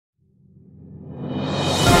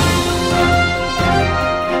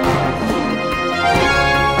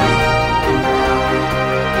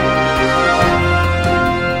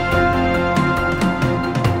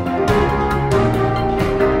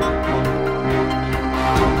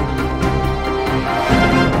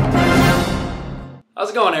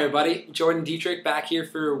How's it going, everybody? Jordan Dietrich back here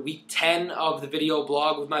for week 10 of the video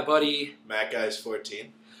blog with my buddy Matt Guys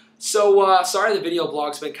 14. So, sorry the video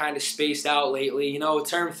blog's been kind of spaced out lately. You know,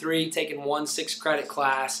 term 3, taking one 6-credit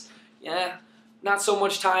class. Yeah, not so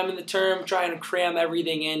much time in the term, trying to cram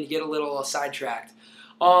everything in, get a little sidetracked.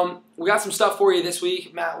 We got some stuff for you this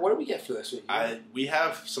week. Matt, what did we get for this week? We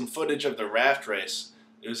have some footage of the raft race.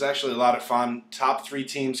 It was actually a lot of fun. Top 3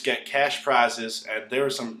 teams get cash prizes, and there were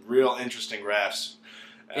some real interesting rafts.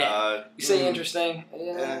 Yeah. You say interesting?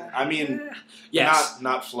 I mean, yes.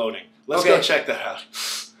 not floating. Let's go check that out.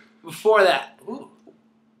 Before that,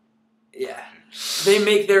 yeah, they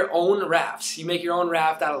make their own rafts. You make your own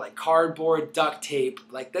raft out of like cardboard, duct tape.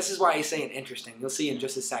 Like, this is why he's saying interesting. You'll see in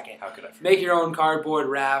just a second. How could I forget? Make your own cardboard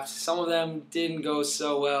rafts. Some of them didn't go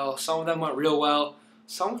so well. Some of them went real well.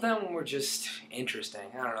 Some of them were just interesting.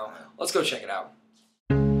 I don't know. Let's go check it out.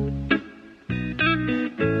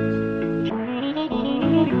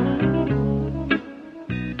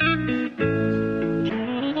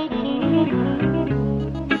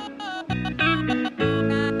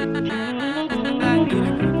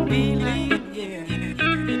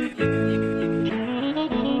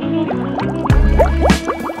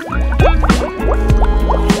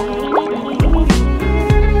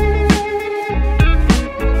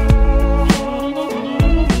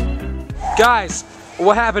 Guys,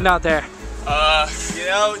 what happened out there? You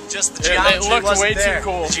know, just the geometry it looked wasn't way there. too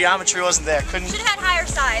cool. The geometry wasn't there. Should have had higher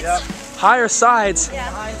sides. Yep. Higher sides?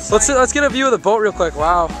 Yeah. Let's get a view of the boat real quick.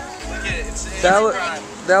 Wow. Look at it. It's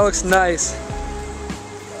That looks nice.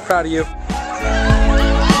 Proud of you.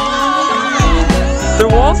 Their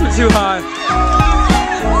walls are too high.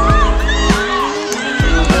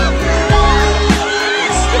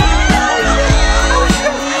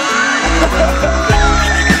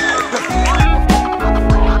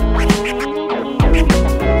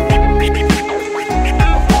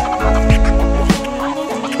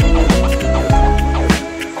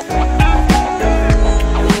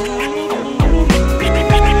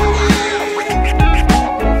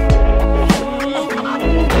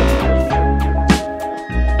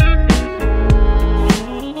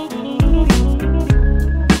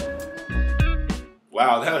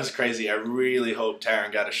 Wow, that was crazy. I really hope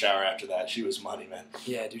Taryn got a shower after that. She was muddy, man.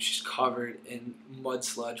 Yeah, dude, she's covered in mud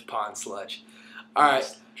sludge, pond sludge.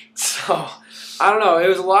 Alright, so, I don't know, it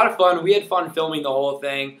was a lot of fun. We had fun filming the whole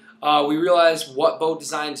thing. We realized what boat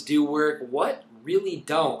designs do work, what really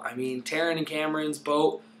don't. I mean, Taryn and Cameron's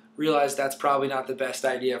boat, realized that's probably not the best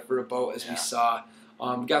idea for a boat, as we saw.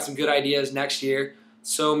 We got some good ideas next year,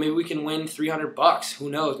 so maybe we can win $300. Who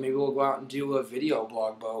knows? Maybe we'll go out and do a video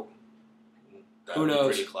blog boat. Who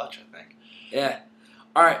knows? Pretty clutch, I think. Yeah.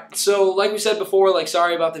 Alright, so like we said before, like,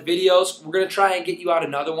 sorry about the videos. We're going to try and get you out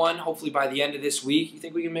another one, hopefully by the end of this week. You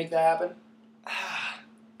think we can make that happen?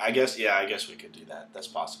 I guess we could do that. That's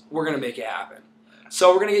possible. We're going to make it happen.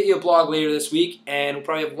 So we're going to get you a blog later this week, and we'll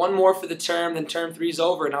probably have one more for the term, then term 3 is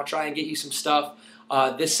over, and I'll try and get you some stuff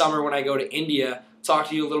this summer when I go to India. Talk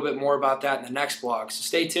to you a little bit more about that in the next blog. So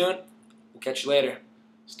stay tuned. We'll catch you later.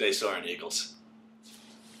 Stay soaring, Eagles.